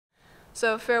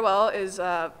So Farewell is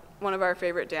one of our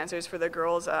favorite dancers for the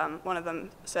girls. One of them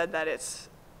said that it's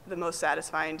the most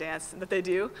satisfying dance that they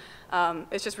do.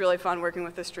 It's just really fun working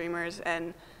with the streamers,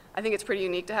 and I think it's pretty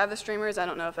unique to have the streamers. I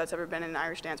don't know if that's ever been in an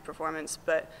Irish dance performance,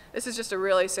 but this is just a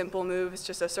really simple move. It's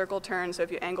just a circle turn, so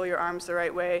if you angle your arms the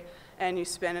right way and you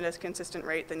spin at a consistent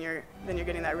rate, then you're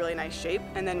getting that really nice shape,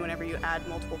 and then whenever you add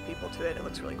multiple people to it, it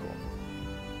looks really cool.